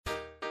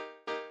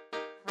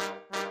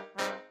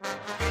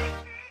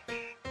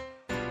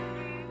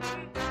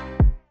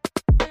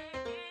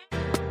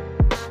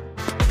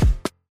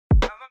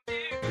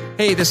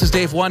Hey, this is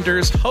Dave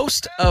Wonders,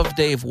 host of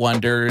Dave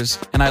Wonders,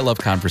 and I love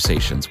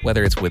conversations,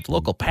 whether it's with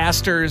local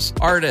pastors,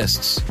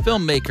 artists,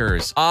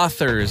 filmmakers,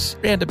 authors,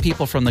 random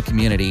people from the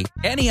community,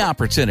 any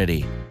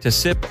opportunity to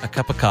sip a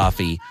cup of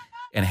coffee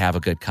and have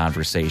a good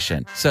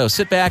conversation. So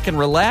sit back and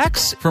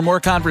relax. For more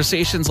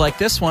conversations like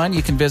this one,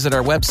 you can visit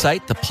our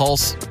website,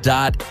 thepulse.mn,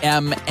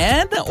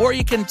 or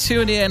you can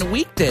tune in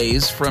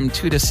weekdays from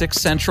 2 to 6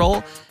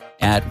 Central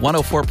at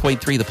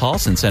 104.3 The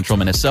Pulse in central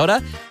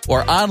Minnesota,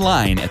 or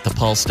online at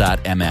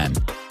thepulse.mn.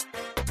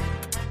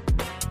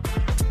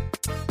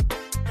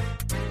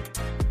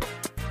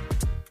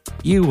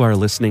 You are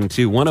listening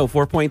to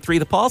 104.3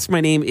 The Pulse. My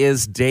name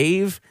is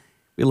Dave.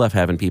 We love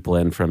having people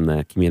in from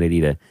the community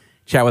to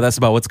chat with us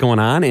about what's going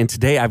on. And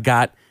today I've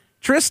got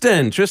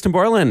Tristan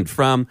Borland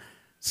from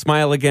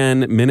Smile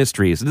Again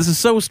Ministries. This is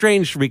so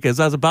strange because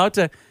I was about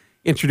to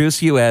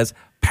introduce you as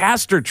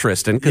Pastor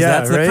Tristan, because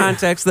that's the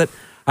context that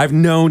I've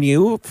known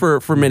you for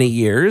many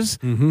years,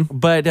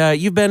 but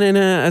you've been in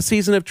a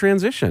season of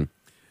transition.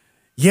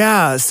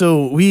 Yeah,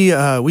 so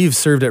we've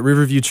served at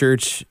Riverview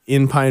Church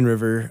in Pine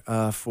River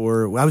I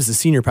was the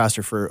senior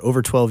pastor for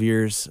over 12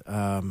 years.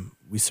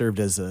 We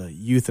served as a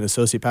youth and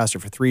associate pastor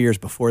for 3 years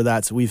before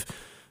that, so we've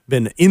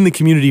been in the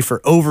community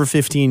for over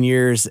 15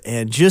 years,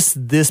 and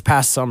just this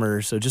past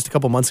summer, so just a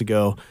couple months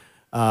ago,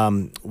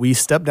 we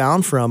stepped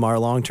down from our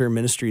long-term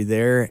ministry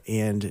there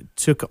and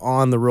took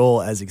on the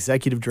role as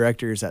executive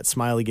directors at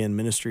Smile Again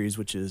Ministries,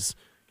 which is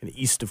kind of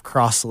east of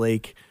Cross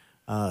Lake,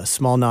 a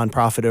small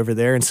nonprofit over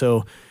there. And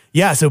so,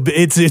 so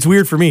it's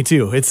weird for me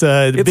too. It's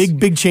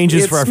big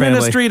changes for our family.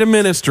 It's ministry to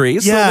ministry,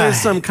 so there's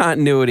some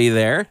continuity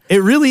there.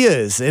 It really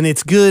is, and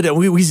it's good.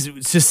 We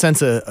just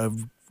sense a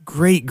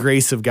great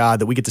grace of God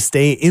that we get to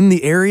stay in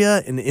the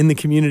area and in the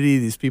community,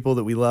 these people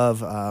that we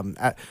love.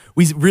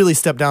 We really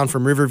stepped down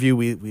from Riverview.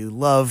 We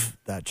love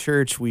that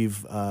church.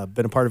 We've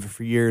been a part of it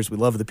for years. We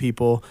love the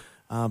people.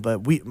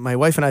 But my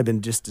wife and I have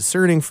been just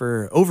discerning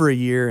for over a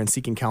year and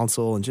seeking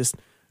counsel, and it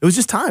was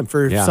just time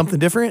for something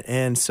different.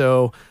 And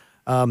so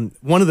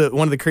one of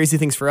the crazy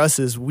things for us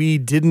is we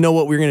didn't know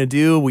what we were going to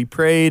do. We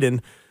prayed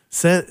and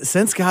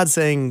sensed God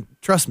saying,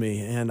 "Trust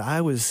me." And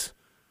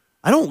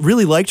I don't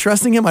really like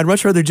trusting him. I'd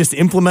much rather just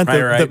implement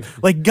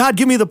God,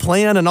 give me the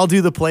plan and I'll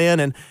do the plan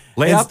and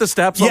lay out the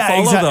steps.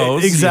 I'll follow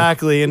those.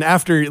 Exactly. And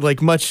after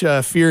much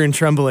fear and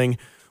trembling,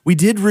 we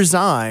did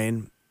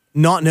resign,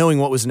 not knowing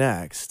what was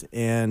next.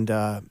 And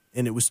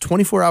it was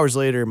 24 hours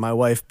later, my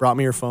wife brought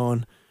me her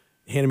phone,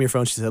 handed me her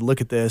phone. She said, "Look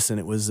at this." And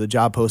it was a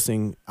job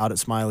posting out at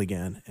Smile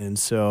Again. And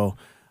so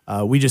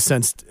we just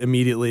sensed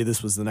immediately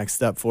this was the next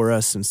step for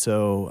us. And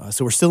so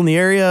we're still in the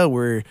area.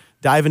 We're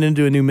diving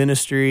into a new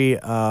ministry.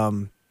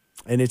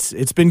 And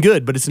it's been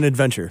good, but it's an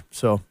adventure.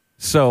 So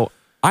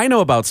I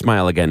know about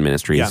Smile Again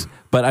Ministries,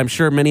 but I'm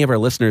sure many of our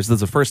listeners, this is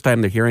the first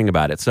time they're hearing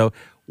about it. So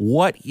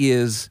what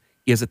is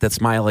it that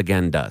Smile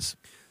Again does?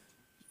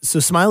 So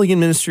Smile Again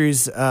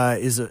Ministries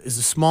is a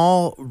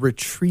small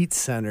retreat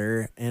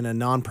center and a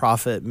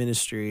nonprofit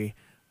ministry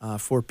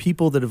for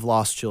people that have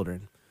lost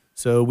children.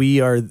 So we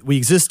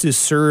exist to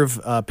serve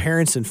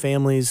parents and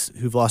families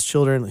who've lost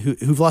children,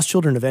 who've lost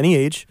children of any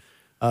age.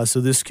 So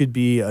this could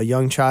be a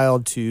young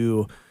child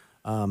to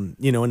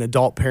an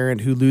adult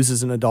parent who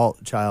loses an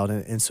adult child.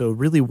 And so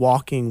really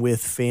walking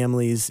with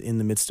families in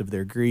the midst of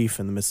their grief,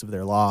 in the midst of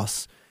their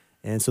loss.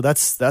 And so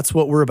that's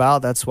what we're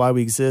about. That's why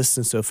we exist.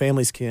 And so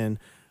families can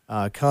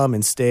come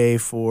and stay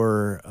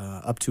for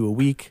up to a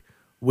week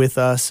with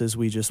us as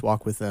we just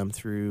walk with them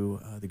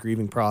through the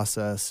grieving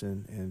process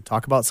and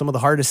talk about some of the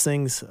hardest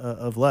things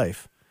of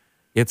life.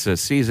 It's a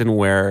season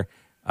where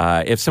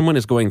if someone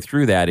is going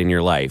through that in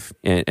your life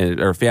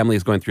or family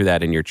is going through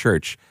that in your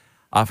church,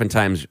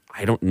 oftentimes,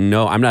 I don't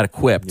know, I'm not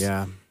equipped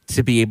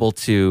to be able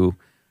to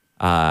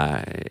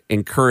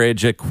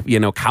encourage,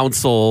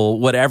 counsel,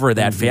 whatever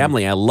that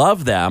family. I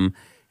love them,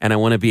 and I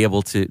want to be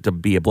able to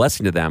be a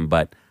blessing to them,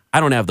 but I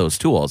don't have those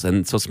tools.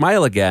 And so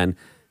Smile Again,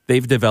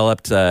 they've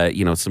developed,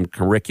 some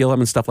curriculum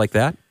and stuff like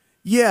that.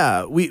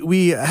 Yeah,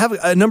 we have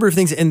a number of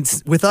things, and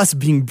with us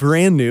being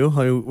brand new,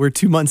 we're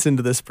 2 months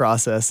into this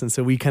process, and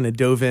so we kind of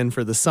dove in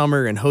for the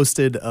summer and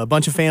hosted a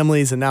bunch of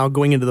families, and now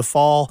going into the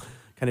fall,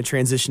 kind of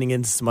transitioning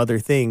into some other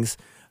things.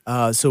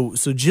 So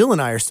Jill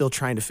and I are still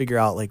trying to figure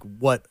out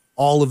what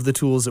all of the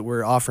tools that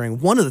we're offering.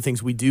 One of the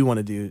things we do want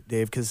to do,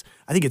 Dave, because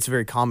I think it's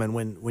very common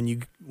when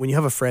you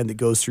have a friend that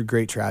goes through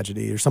great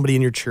tragedy, or somebody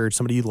in your church,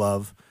 somebody you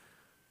love,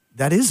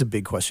 that is a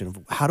big question of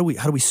how do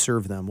we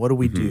serve them? What do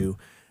we do?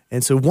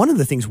 And so one of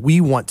the things we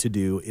want to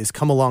do is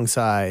come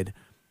alongside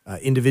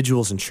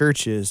individuals and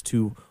churches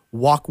to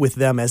walk with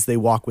them as they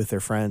walk with their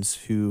friends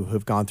who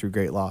have gone through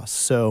great loss.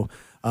 So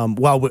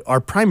while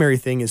our primary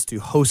thing is to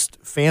host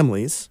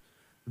families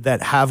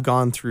that have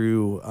gone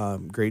through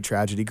great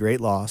tragedy,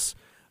 great loss,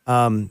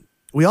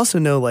 we also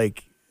know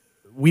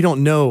we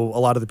don't know a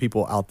lot of the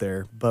people out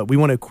there, but we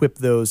want to equip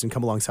those and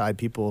come alongside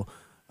people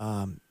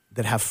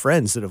that have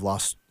friends that have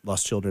lost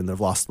children, that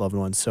have lost loved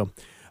ones. So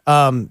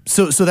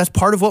that's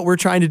part of what we're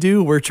trying to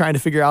do. We're trying to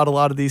figure out a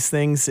lot of these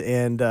things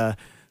and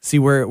see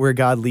where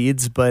God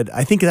leads. But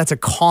I think that's a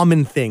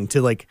common thing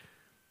to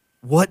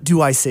what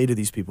do I say to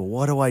these people?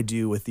 What do I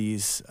do with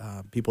these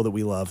people that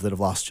we love that have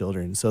lost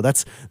children? So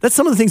that's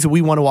some of the things that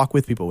we want to walk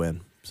with people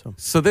in.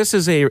 So this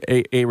is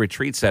a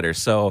retreat center.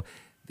 So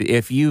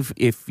if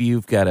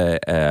you've got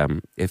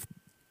if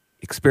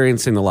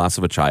experiencing the loss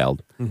of a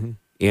child, Mm-hmm.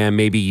 and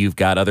maybe you've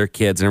got other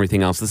kids and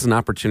everything else, this is an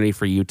opportunity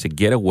for you to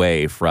get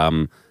away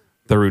from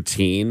the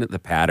routine, the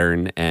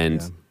pattern,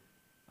 and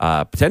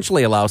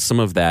potentially allow some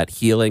of that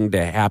healing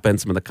to happen,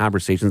 some of the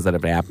conversations that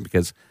have happened,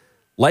 because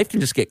life can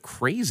just get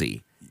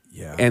crazy.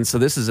 Yeah. And so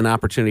this is an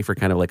opportunity for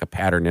kind of like a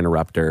pattern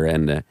interrupter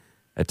and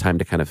a time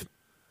to kind of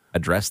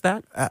address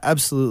that.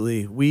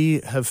 Absolutely.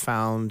 We have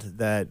found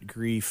that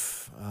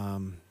grief,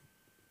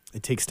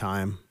 it takes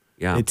time.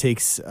 Yeah. It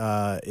takes,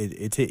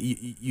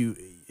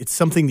 it's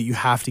something that you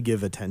have to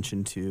give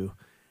attention to.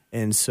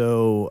 And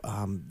so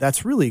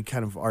that's really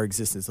kind of our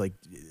existence, like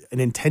an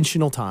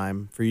intentional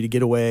time for you to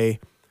get away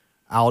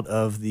out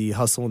of the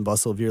hustle and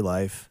bustle of your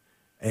life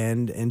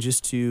and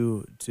just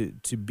to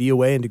be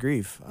away and to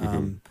grieve.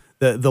 Mm-hmm.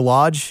 The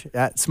lodge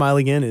at Smile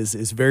Again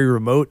is very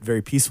remote,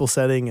 very peaceful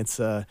setting.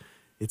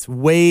 It's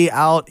way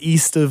out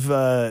east of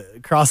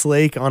Cross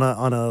Lake on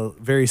a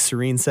very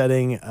serene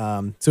setting.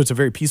 So it's a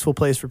very peaceful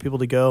place for people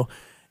to go.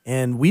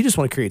 And we just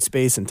want to create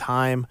space and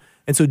time.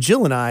 And so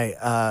Jill and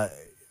I,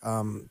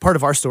 part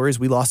of our story is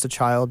we lost a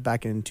child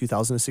back in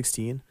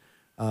 2016.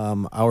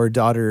 Our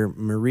daughter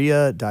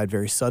Maria died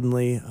very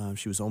suddenly.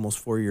 She was almost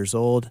 4 years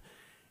old.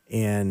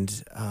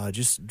 And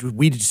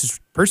we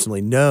just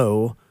personally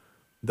know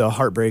the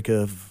heartbreak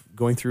of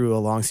going through a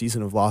long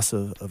season of loss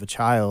of a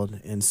child.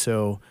 And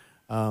so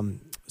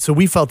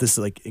we felt this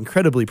like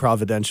incredibly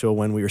providential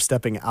when we were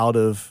stepping out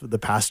of the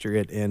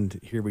pastorate, and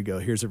here we go.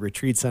 Here's a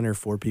retreat center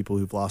for people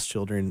who've lost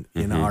children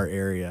in our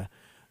area.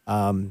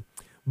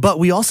 But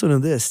we also know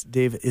this,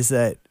 Dave, is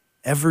that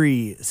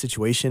every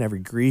situation, every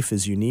grief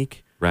is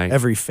unique. Right.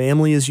 Every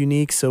family is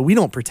unique. So we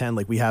don't pretend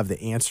like we have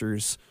the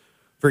answers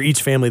for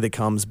each family that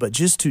comes, but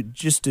just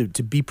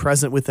to be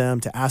present with them,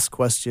 to ask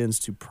questions,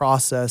 to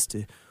process,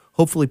 to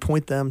hopefully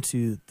point them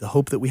to the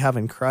hope that we have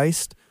in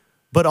Christ,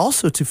 but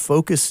also to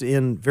focus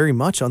in very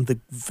much on the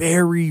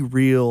very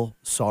real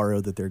sorrow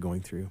that they're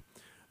going through.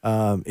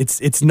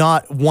 It's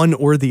not one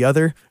or the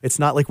other. It's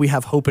not like we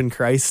have hope in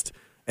Christ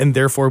and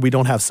therefore we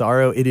don't have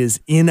sorrow. It is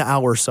in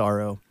our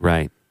sorrow.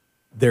 Right.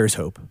 There's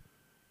hope.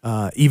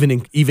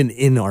 Even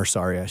in our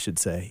sorrow, I should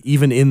say,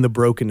 even in the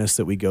brokenness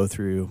that we go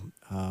through,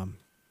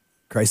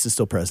 Christ is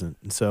still present.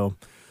 And so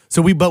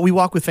we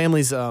walk with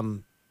families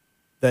that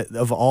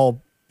of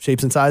all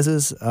shapes and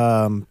sizes,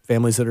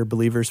 families that are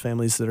believers,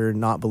 families that are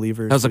not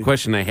believers. That was a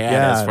question I had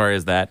as far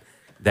as that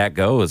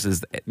goes.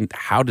 Is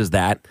how does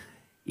that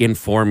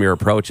inform your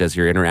approach as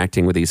you're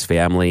interacting with these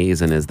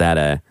families, and is that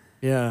a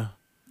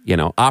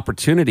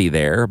opportunity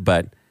there?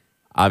 But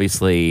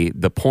obviously,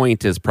 the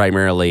point is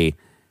primarily,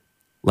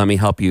 let me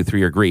help you through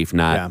your grief,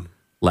 not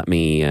let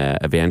me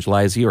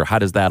evangelize you. Or how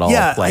does that all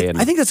play?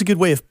 I think that's a good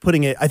way of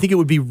putting it. I think it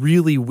would be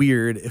really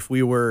weird if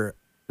we were.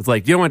 It's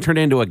like, you don't want to turn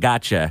it into a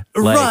gotcha.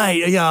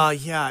 Right, yeah.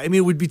 I mean,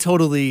 it would be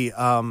totally,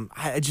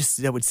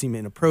 that would seem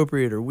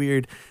inappropriate or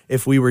weird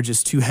if we were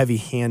just too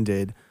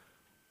heavy-handed.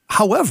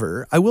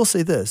 However, I will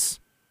say this.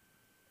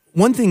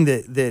 One thing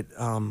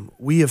that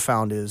we have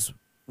found is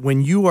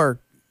when you are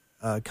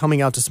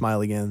coming out to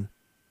Smile Again,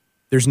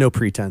 there's no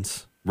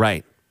pretense.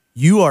 Right.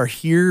 You are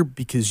here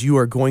because you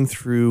are going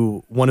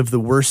through one of the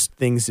worst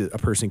things that a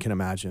person can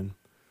imagine.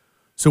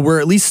 So we're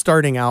at least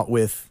starting out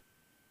with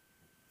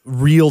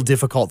real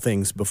difficult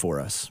things before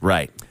us.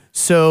 Right.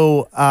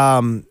 So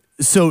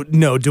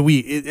no, do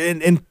we,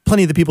 and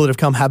plenty of the people that have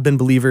come have been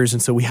believers.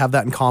 And so we have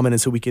that in common.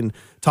 And so we can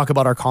talk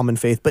about our common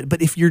faith.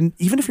 But even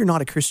if you're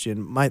not a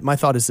Christian, my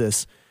thought is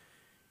this: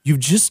 you've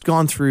just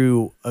gone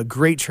through a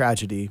great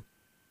tragedy.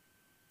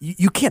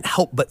 You can't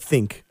help but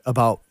think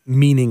about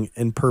meaning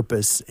and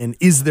purpose. And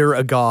is there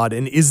a God?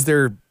 And is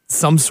there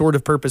some sort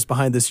of purpose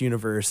behind this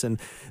universe? And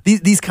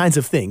these kinds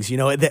of things,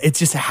 it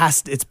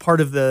just it's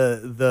part of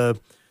the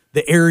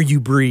air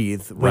you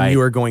breathe when you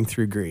are going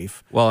through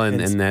grief. Well,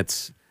 and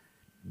that's,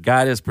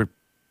 God is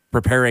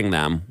preparing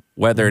them,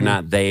 whether or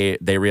not they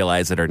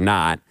realize it or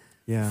not,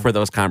 for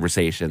those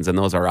conversations. And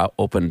those are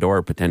open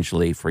door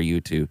potentially for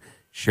you to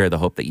share the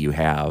hope that you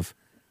have.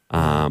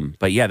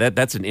 But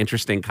that's an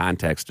interesting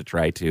context to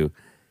try to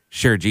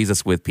share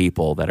Jesus with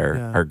people that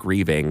are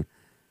grieving.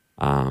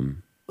 Well,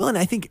 and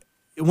I think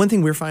one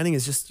thing we're finding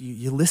is just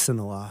you listen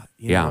a lot.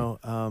 You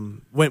know,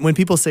 when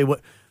people say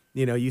what,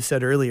 you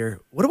said earlier,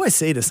 what do I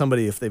say to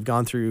somebody if they've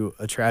gone through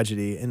a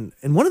tragedy? And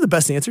one of the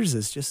best answers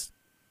is just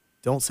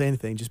don't say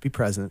anything. Just be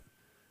present.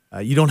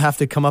 You don't have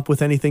to come up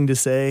with anything to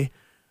say.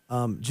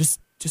 Just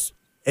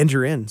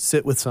enter in,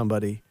 sit with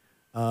somebody.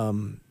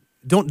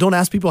 Don't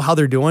ask people how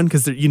they're doing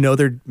because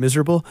they're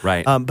miserable.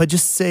 Right. But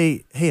just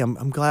say, hey,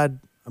 I'm glad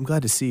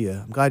to see you.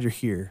 I'm glad you're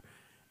here.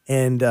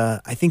 And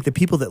I think the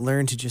people that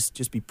learn to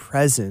just be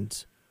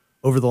present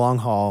over the long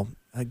haul,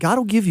 God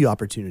will give you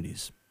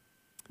opportunities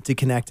to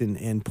connect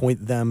and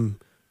point them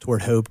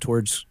toward hope,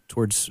 towards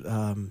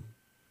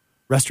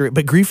restoration.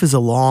 But grief is a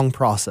long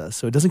process,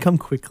 so it doesn't come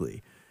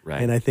quickly.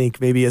 Right. And I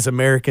think maybe as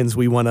Americans,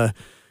 we want to,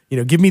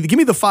 give me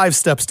the 5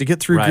 steps to get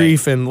through Right.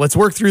 grief, and let's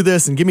work through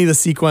this, and give me the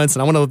sequence,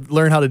 and I want to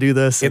learn how to do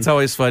this. It's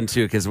always fun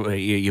too, because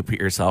you put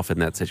yourself in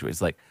that situation.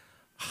 It's like,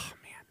 oh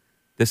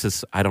man,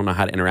 I don't know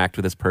how to interact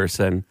with this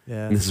person.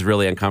 Yeah. And this is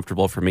really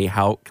uncomfortable for me.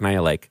 How can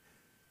I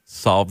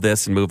solve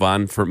this and move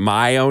on for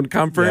my own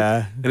comfort?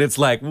 Yeah. And it's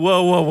like,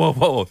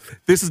 whoa.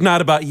 This is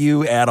not about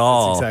you at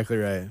all. That's exactly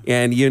right.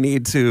 And you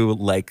need to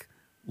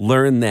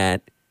learn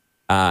that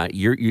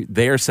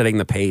they are setting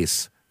the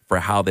pace for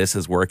how this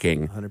is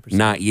working, 100%.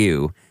 not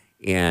you.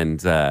 And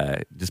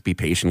just be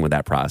patient with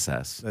that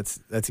process.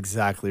 That's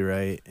exactly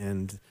right.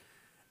 And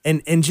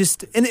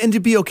to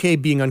be okay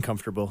being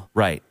uncomfortable.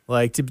 Right.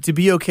 To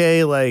be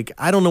okay,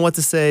 I don't know what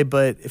to say,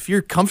 but if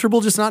you're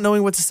comfortable just not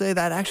knowing what to say,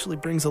 that actually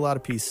brings a lot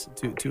of peace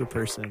to a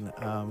person.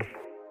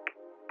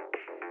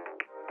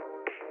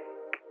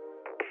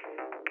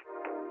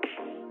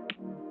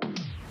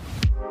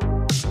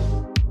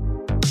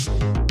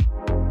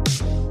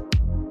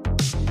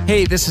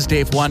 Hey, this is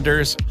Dave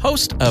Wonders,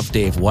 host of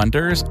Dave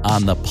Wonders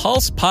on the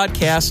Pulse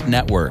Podcast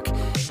Network.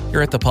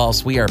 Here at the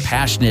Pulse, we are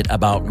passionate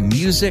about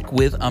music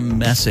with a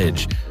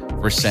message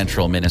for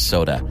Central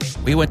Minnesota.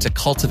 We want to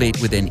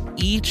cultivate within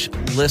each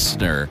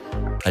listener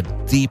a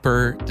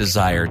deeper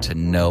desire to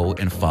know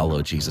and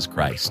follow Jesus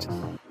Christ.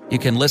 You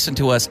can listen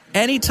to us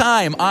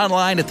anytime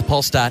online at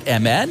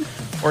thepulse.mn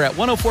or at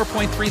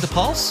 104.3 The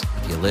Pulse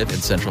if you live in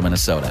Central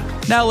Minnesota.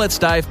 Now let's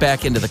dive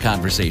back into the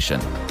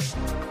conversation.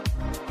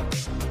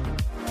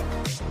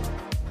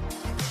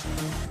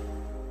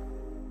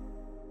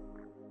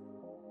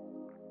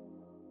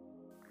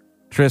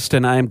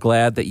 Tristan, I am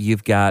glad that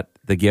you've got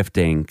the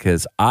gifting,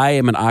 because I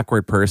am an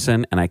awkward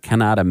person, and I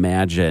cannot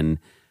imagine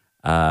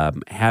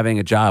having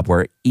a job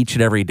where each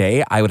and every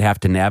day I would have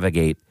to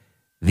navigate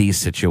these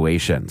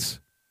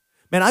situations.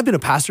 Man, I've been a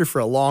pastor for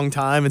a long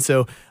time, and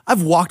so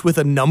I've walked with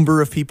a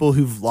number of people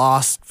who've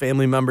lost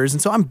family members,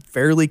 and so I'm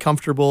fairly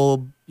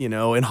comfortable,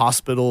 in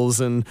hospitals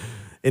and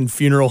in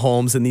funeral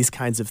homes and these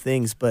kinds of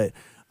things. But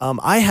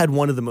I had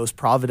one of the most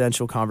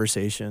providential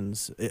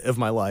conversations of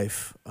my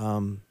life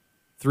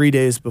 3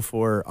 days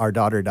before our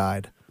daughter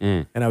died.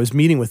 And I was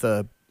meeting with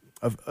a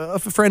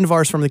friend of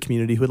ours from the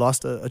community who had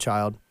lost a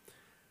child.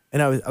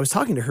 And I was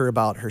talking to her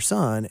about her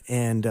son,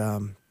 and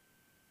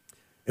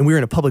we were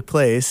in a public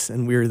place,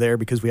 and we were there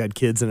because we had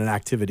kids in an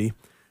activity.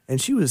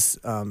 And she was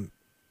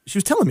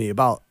telling me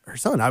about her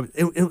son.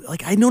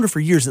 I'd known her for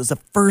years. It was the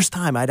first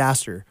time I'd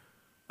asked her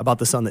about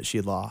the son that she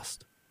had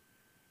lost.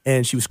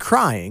 And she was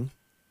crying.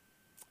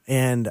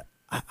 And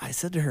I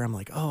said to her, I'm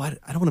like, oh, I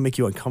don't want to make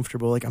you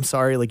uncomfortable. I'm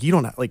sorry. You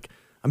don't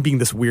I'm being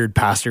this weird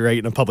pastor, right,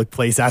 in a public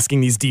place,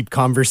 asking these deep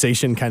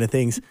conversation kind of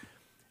things.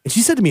 And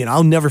she said to me, and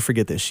I'll never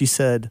forget this, she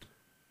said,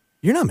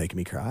 "You're not making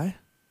me cry.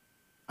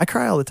 I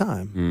cry all the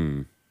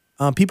time.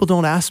 People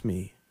don't ask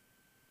me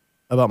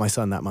about my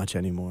son that much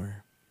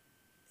anymore."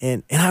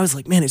 And I was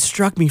like, man, it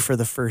struck me for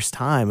the first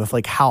time of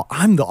how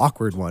I'm the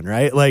awkward one,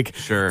 right?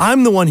 Sure.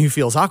 I'm the one who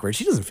feels awkward.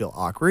 She doesn't feel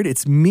awkward.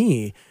 It's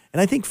me. And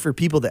I think for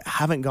people that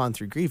haven't gone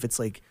through grief, it's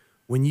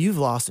when you've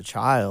lost a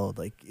child,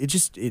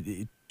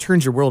 it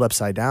turns your world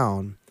upside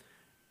down.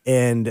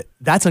 And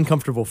that's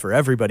uncomfortable for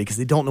everybody because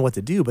they don't know what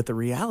to do. But the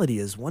reality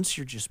is, once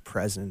you're just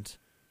present,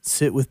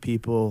 sit with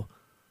people,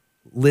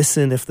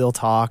 listen if they'll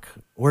talk,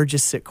 or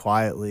just sit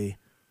quietly,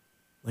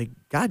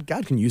 God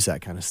can use that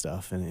kind of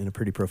stuff in a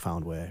pretty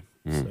profound way.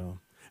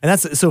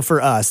 So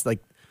for us,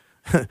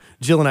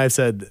 Jill and I have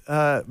said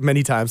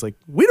many times,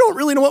 we don't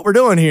really know what we're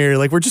doing here.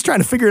 We're just trying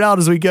to figure it out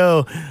as we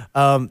go.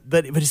 But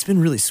it's been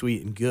really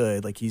sweet and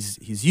good.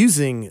 He's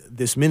using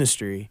this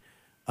ministry.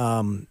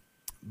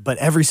 But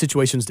every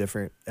situation's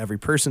different. Every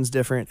person's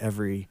different.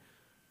 Every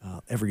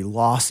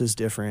loss is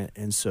different.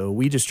 And so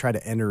we just try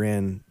to enter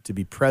in to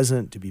be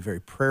present, to be very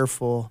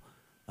prayerful,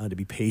 to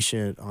be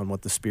patient on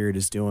what the Spirit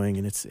is doing.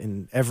 And it's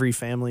in every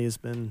family has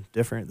been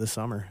different this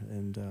summer.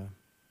 And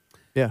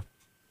yeah.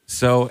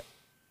 So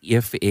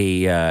if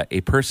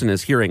a person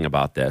is hearing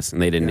about this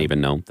and they didn't even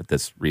know that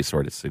this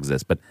resource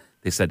exists, but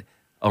they said,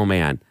 oh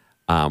man,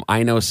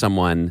 I know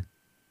someone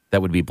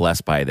that would be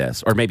blessed by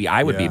this, or maybe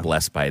I would be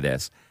blessed by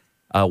this.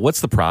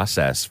 What's the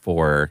process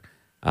for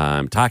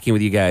talking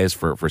with you guys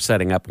for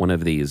setting up one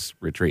of these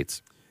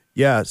retreats?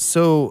 Yeah,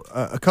 so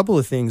a couple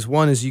of things.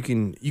 One is you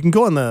can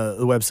go on the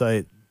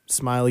website,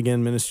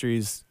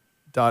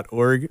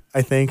 smileagainministries.org,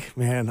 I think.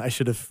 Man, I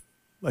should have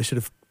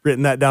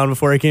written that down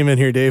before I came in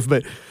here, Dave.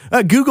 But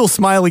Google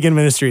Smile Again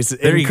Ministries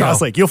in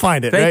Cross Lake. You'll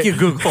find it. Thank right? you,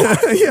 Google.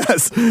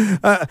 Yes.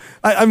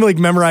 I'm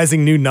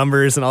memorizing new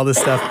numbers and all this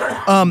stuff.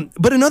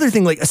 But another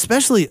thing,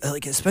 especially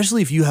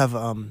if you have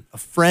a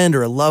friend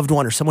or a loved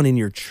one or someone in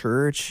your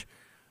church,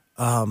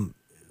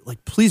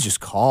 please just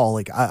call.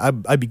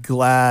 I'd be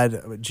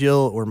glad,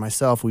 Jill or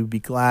myself, we would be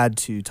glad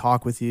to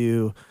talk with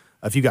you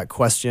if you got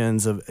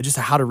questions of just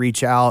how to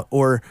reach out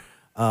or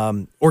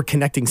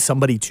connecting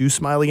somebody to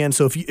Smile Again.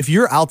 So if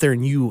you're out there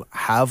and you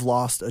have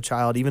lost a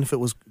child, even if it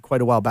was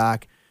quite a while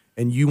back,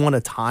 and you want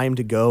a time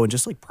to go and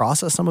just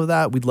process some of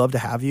that, we'd love to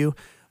have you.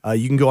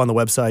 You can go on the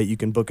website. You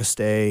can book a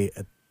stay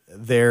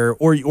there,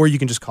 or you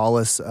can just call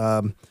us.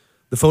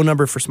 The phone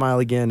number for Smile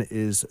Again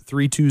is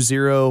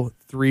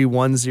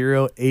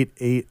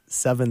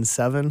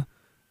 320-310-8877.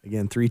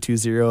 Again,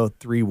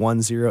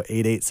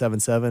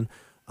 320-310-8877.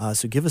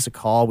 So give us a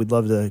call. We'd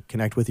love to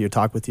connect with you,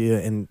 talk with you.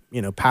 And,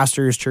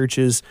 pastors,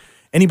 churches,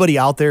 anybody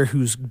out there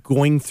who's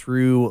going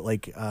through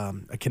like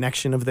a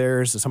connection of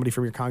theirs, somebody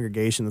from your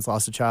congregation that's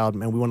lost a child,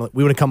 man, we want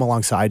to come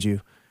alongside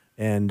you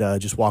and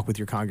just walk with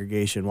your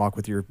congregation, walk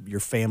with your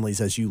families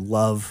as you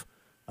love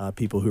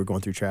people who are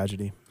going through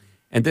tragedy.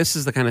 And this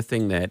is the kind of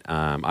thing that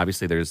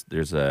obviously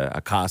there's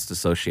a cost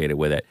associated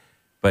with it,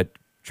 but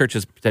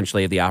churches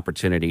potentially have the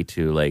opportunity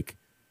to like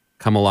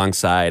come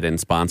alongside and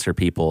sponsor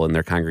people in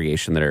their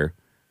congregation that are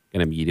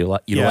going to be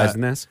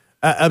utilizing this.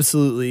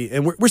 Absolutely,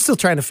 and we're still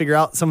trying to figure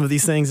out some of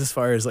these things as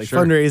far as like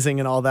fundraising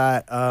and all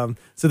that.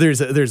 So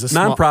there's a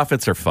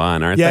nonprofits are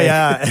fun, aren't they?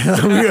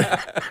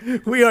 Yeah.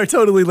 we are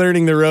totally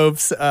learning the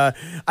ropes.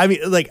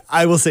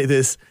 I will say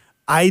this: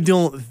 I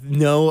don't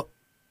know.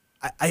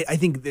 I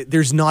think that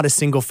there's not a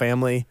single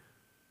family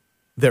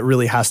that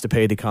really has to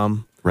pay to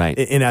come. Right.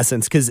 In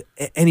essence, because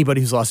anybody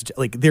who's lost,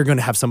 they're going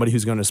to have somebody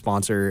who's going to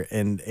sponsor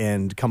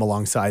and come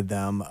alongside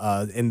them,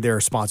 and their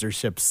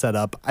sponsorships set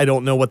up. I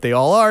don't know what they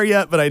all are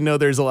yet, but I know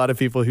there's a lot of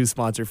people who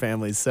sponsor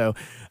families. So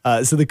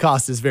the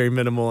cost is very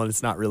minimal and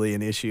it's not really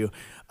an issue.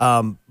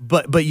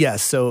 But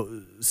yes,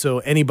 so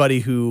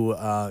anybody who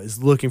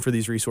is looking for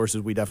these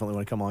resources, we definitely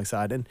want to come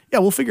alongside, and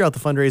we'll figure out the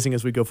fundraising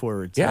as we go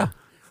forward. So. Yeah.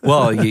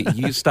 Well,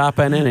 you stop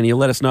in and you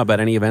let us know about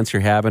any events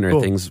you're having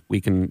or things we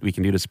can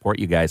do to support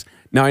you guys.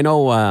 Now, I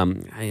know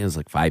it was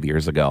like 5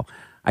 years ago,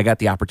 I got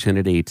the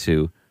opportunity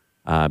to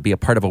be a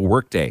part of a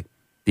work day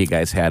that you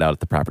guys had out at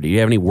the property. Do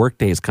you have any work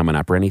days coming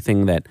up or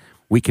anything that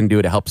we can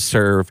do to help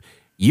serve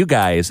you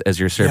guys as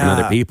you're serving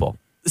other people?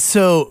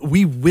 So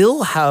we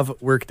will have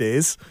work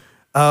days.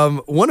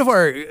 One of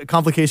our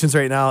complications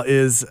right now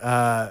is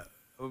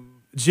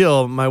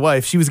Jill, my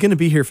wife. She was going to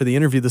be here for the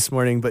interview this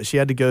morning, but she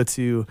had to go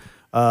to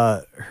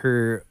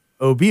her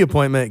OB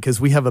appointment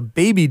because we have a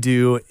baby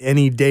due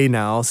any day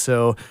now.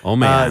 So,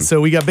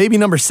 so we got baby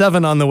number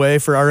 7 on the way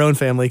for our own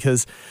family.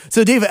 So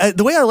Dave,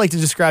 the way I like to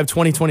describe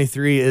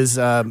 2023 is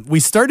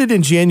we started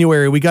in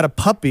January, we got a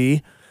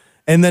puppy.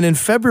 And then in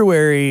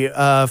February,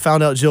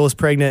 found out Jill was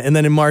pregnant. And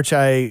then in March,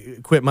 I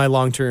quit my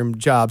long-term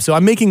job. So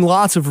I'm making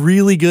lots of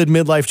really good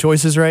midlife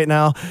choices right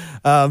now.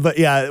 But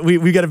yeah,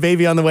 we got a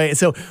baby on the way.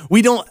 So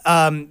we don't,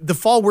 the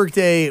fall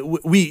workday,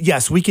 we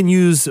can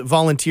use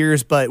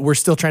volunteers, but we're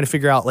still trying to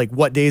figure out like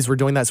what days we're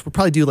doing that. So we'll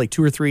probably do like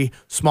 2 or 3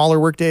 smaller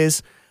work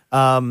days.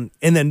 And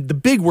then the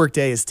big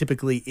workday is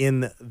typically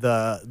in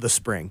the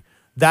spring.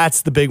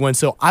 That's the big one.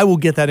 So I will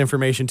get that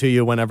information to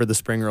you whenever the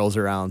spring rolls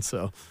around.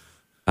 So,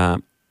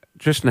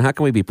 Tristan, how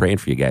can we be praying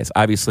for you guys?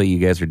 Obviously, you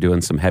guys are doing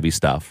some heavy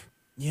stuff.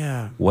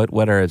 Yeah.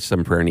 What are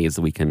some prayer needs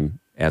that we can,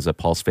 as a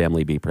Pulse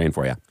family, be praying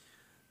for you?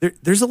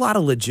 There's a lot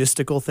of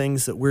logistical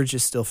things that we're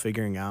just still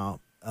figuring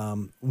out.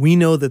 We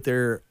know that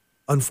there,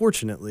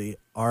 unfortunately,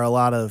 are a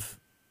lot of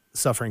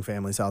suffering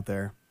families out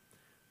there.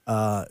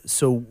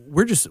 So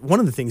we're just,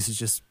 one of the things is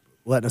just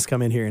letting us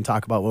come in here and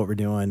talk about what we're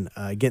doing,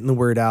 getting the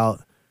word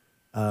out,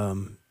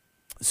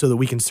 so that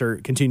we can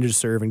continue to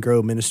serve and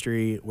grow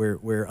ministry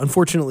where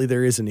unfortunately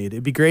there is a need.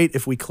 It'd be great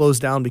if we close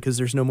down because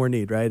there's no more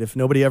need, right? If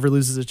nobody ever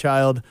loses a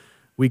child,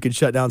 we could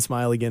shut down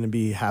Smile Again and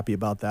be happy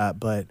about that.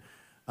 But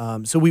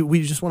so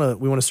we just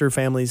want to serve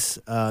families.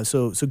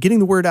 So getting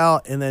the word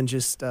out, and then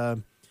just I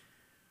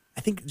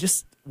think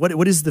just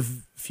what is the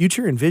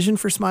future and vision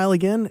for Smile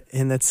Again,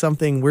 and that's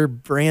something we're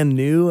brand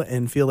new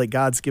and feel like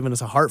God's given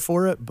us a heart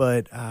for it.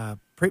 But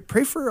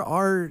pray for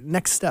our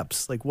next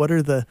steps. Like, what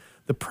are the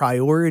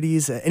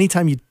priorities?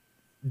 Anytime you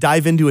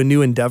dive into a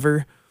new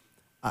endeavor,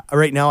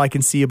 right now I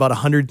can see about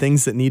 100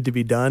 things that need to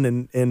be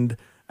done, and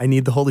I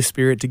need the Holy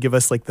Spirit to give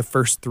us like the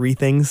first 3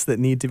 things that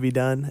need to be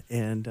done.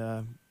 And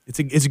it's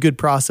a good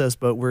process,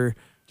 but we're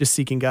just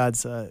seeking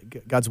God's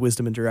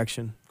wisdom and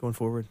direction going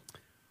forward.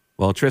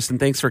 Well, Tristan,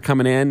 thanks for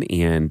coming in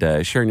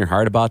and sharing your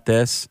heart about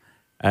this.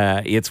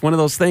 It's one of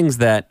those things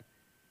that,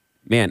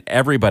 man,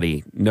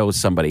 everybody knows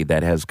somebody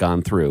that has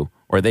gone through,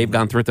 or they've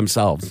gone through it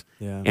themselves.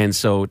 Yeah. And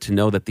so to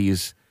know that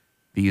these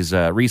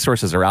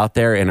resources are out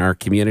there in our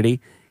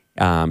community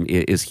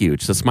is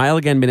huge. So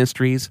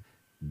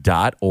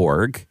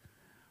smileagainministries.org,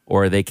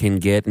 or they can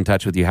get in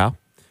touch with you how?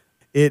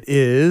 It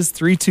is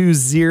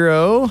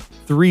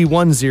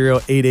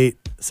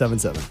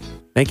 320-310-8877.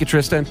 Thank you,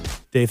 Tristan.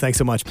 Dave, thanks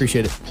so much.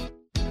 Appreciate it.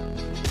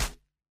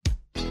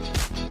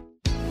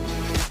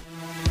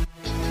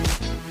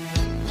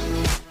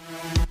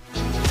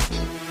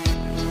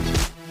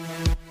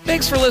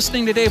 Thanks for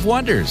listening to Dave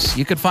Wonders.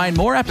 You can find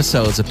more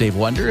episodes of Dave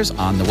Wonders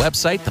on the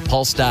website,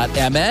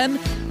 thepulse.mn,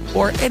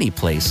 or any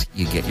place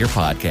you get your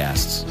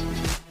podcasts.